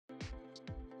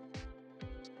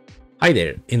Hi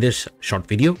there, in this short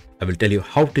video, I will tell you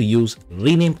how to use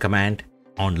rename command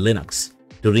on Linux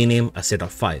to rename a set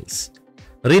of files.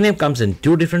 Rename comes in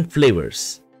two different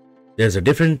flavors. There's a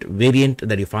different variant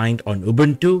that you find on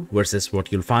Ubuntu versus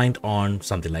what you'll find on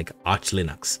something like Arch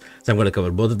Linux. So I'm going to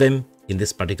cover both of them in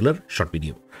this particular short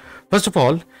video. First of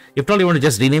all, if at all you want to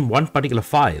just rename one particular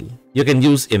file, you can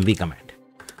use mv command.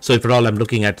 So if at all I'm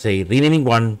looking at, say, renaming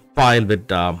one file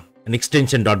with an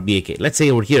extension .bak. Let's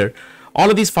say over here, all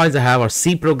of these files I have are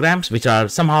C programs which are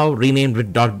somehow renamed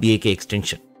with .bak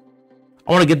extension.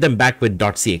 I want to get them back with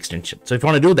 .c extension. So if I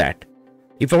want to do that,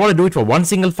 if I want to do it for one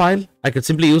single file, I could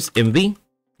simply use mv.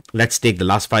 Let's take the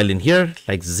last file in here,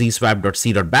 like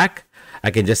zswap.c.back.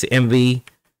 I can just say mv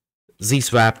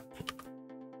zswap,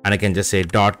 and I can just say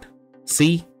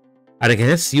 .c, and I can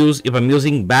just use, if I'm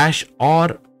using bash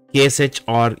or ksh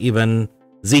or even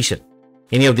zshell,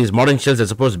 any of these modern shells that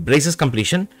suppose braces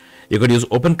completion, you could use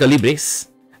open curly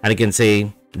brace and you can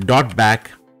say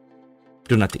 .back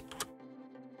to nothing.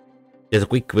 There's a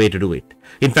quick way to do it.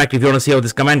 In fact, if you want to see how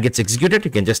this command gets executed,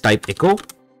 you can just type echo and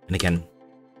you can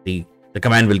see the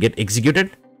command will get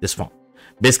executed this form.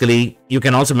 Basically, you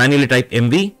can also manually type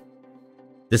mv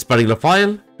this particular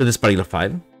file to this particular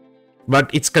file, but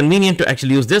it's convenient to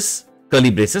actually use this curly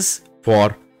braces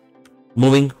for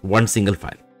moving one single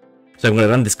file. So I'm going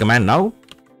to run this command now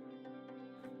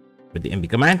with the mv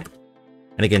command,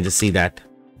 and you can just see that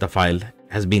the file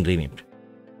has been renamed.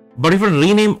 But if you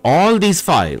rename all these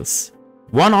files,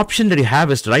 one option that you have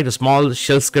is to write a small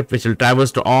shell script which will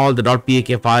traverse to all the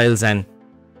 .bak files and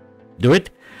do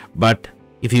it. But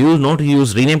if you know to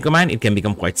use rename command, it can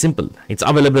become quite simple. It's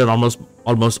available in almost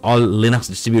all Linux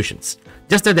distributions.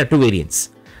 Just that there are two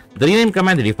variants. The rename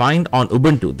command that you find on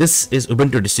Ubuntu, this is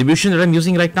Ubuntu distribution that I'm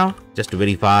using right now. Just to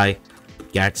verify,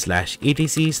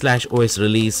 cat/etc/os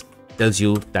release tells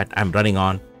you that I'm running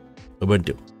on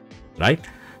Ubuntu, right?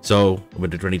 So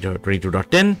Ubuntu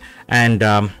 22.10, and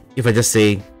if I just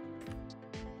say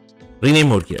rename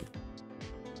mode here,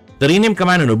 the rename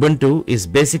command on Ubuntu is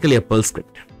basically a Perl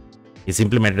script. It's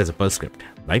implemented as a Perl script,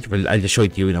 right? Well, I'll just show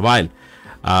it to you in a while.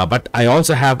 But I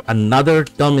also have another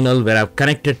terminal where I've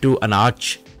connected to an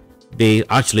Arch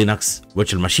Linux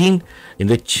virtual machine, in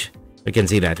which we can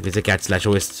see that if it's a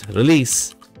cat/os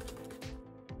release,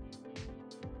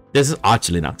 this is Arch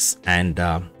Linux, and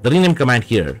the rename command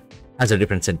here has a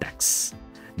different syntax.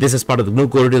 This is part of the GNU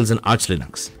core utils in Arch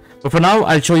Linux. But for now,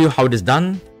 I'll show you how it is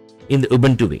done in the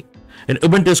Ubuntu way. And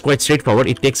Ubuntu is quite straightforward.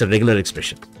 It takes a regular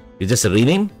expression. You just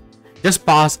rename, just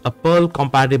pass a Perl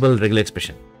compatible regular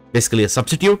expression, basically a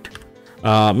substitute.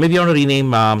 Maybe you want to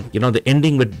rename, the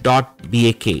ending with .bak.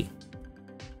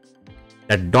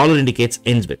 That dollar indicates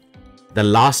ends with the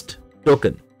last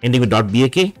token ending with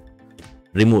 .bak.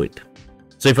 Remove it.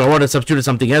 So if I want to substitute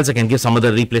something else, I can give some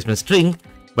other replacement string.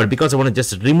 But because I want to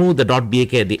just remove the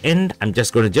 .bak at the end, I'm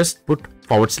just going to just put /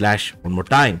 one more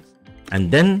time, and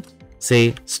then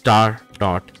say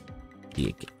 *.bak.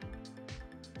 So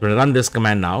to run this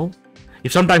command now,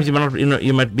 if sometimes you might not,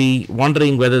 you might be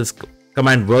wondering whether this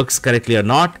command works correctly or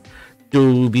not.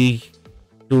 To be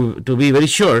very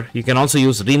sure, you can also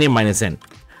use rename -n.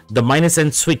 The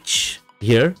 -n switch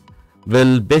here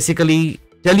will basically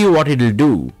tell you what it will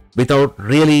do without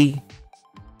really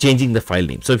changing the file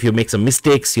name. So if you make some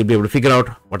mistakes, you'll be able to figure out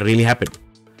what really happened.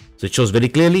 So it shows very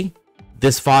clearly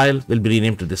this file will be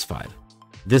renamed to this file,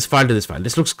 this file to this file.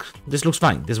 This looks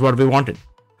fine. This is what we wanted.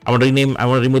 I want to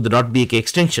remove the .bak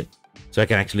extension, so I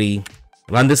can actually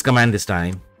run this command this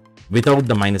time without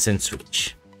the -n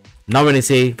switch. Now when I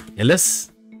say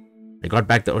ls, I got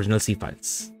back the original C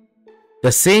files.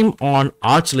 The same on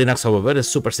Arch Linux, however, is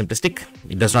super simplistic.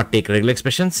 It does not take regular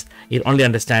expressions. It only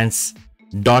understands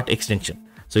dot extension.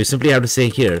 So you simply have to say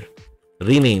here,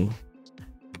 rename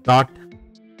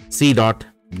 .c.bak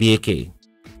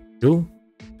to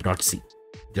 .c.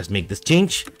 Just make this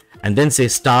change and then say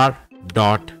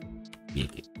 *.bak.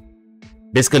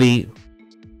 Basically,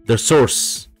 the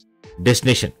source,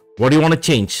 destination, what do you want to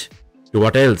change to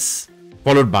what else,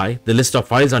 followed by the list of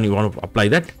files, and you want to apply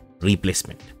that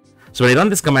replacement. So when I run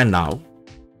this command now,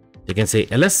 you can say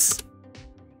ls,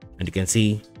 and you can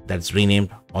see that's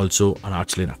renamed also on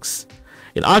Arch Linux.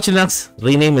 In Arch Linux,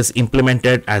 rename is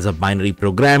implemented as a binary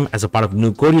program as a part of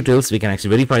GNU core utils. We can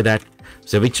actually verify that.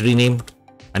 So which rename,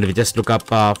 and if we just look up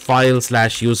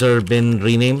file/user bin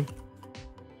rename,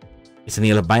 it's an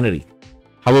ELF binary.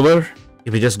 However,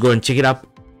 if you just go and check it up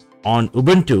on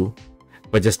Ubuntu,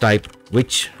 but just type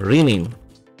which rename,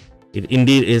 it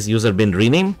indeed is user bin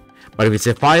rename. But if it's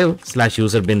a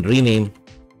file/user bin rename,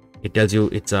 it tells you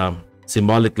it's a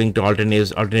symbolic link to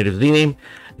alternative rename.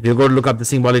 If you go to look up the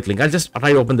symbolic link, I'll just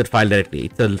try to open that file directly.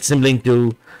 It's a symlink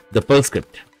to the Perl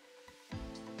script. You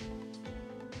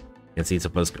can see it's a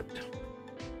Perl script.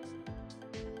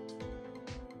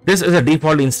 This is a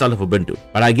default install of Ubuntu,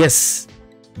 but I guess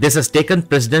this has taken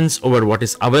precedence over what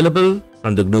is available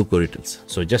from the GNU core utils.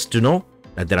 So just to know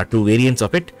that there are two variants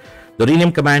of it. The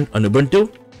rename command on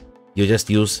Ubuntu, you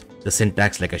just use the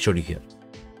syntax like I showed you here.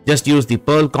 Just use the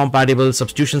Perl compatible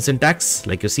substitution syntax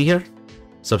like you see here.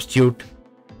 Substitute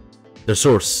the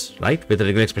source, right, with the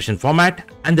regular expression format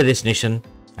and the destination,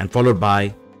 and followed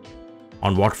by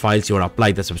on what files you want to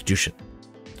apply the substitution.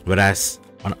 Whereas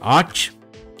on Arch,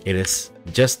 it is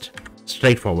just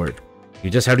straightforward.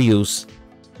 You just have to use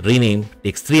rename,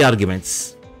 takes 3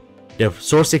 arguments: the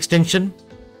source extension,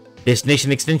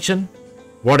 destination extension,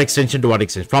 what extension to what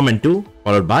extension, from and to,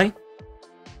 followed by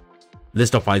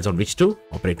list of files on which to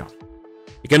operate on.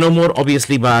 You can know more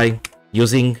obviously by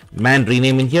using man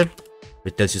rename in here,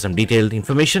 which tells you some detailed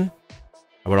information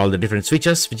about all the different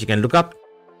switches which you can look up.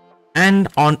 And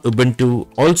on Ubuntu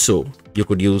also, you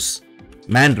could use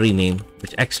man rename,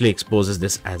 which actually exposes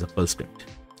this as a Perl script.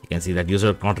 You can see that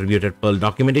user contributed Perl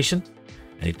documentation,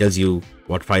 and it tells you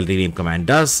what file rename command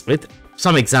does with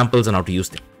some examples on how to use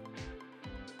them.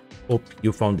 Hope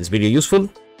you found this video useful.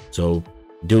 So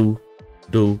do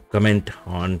comment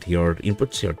on your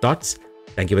inputs, your thoughts.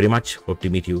 Thank you very much. Hope to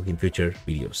meet you in future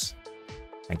videos.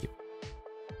 Thank you.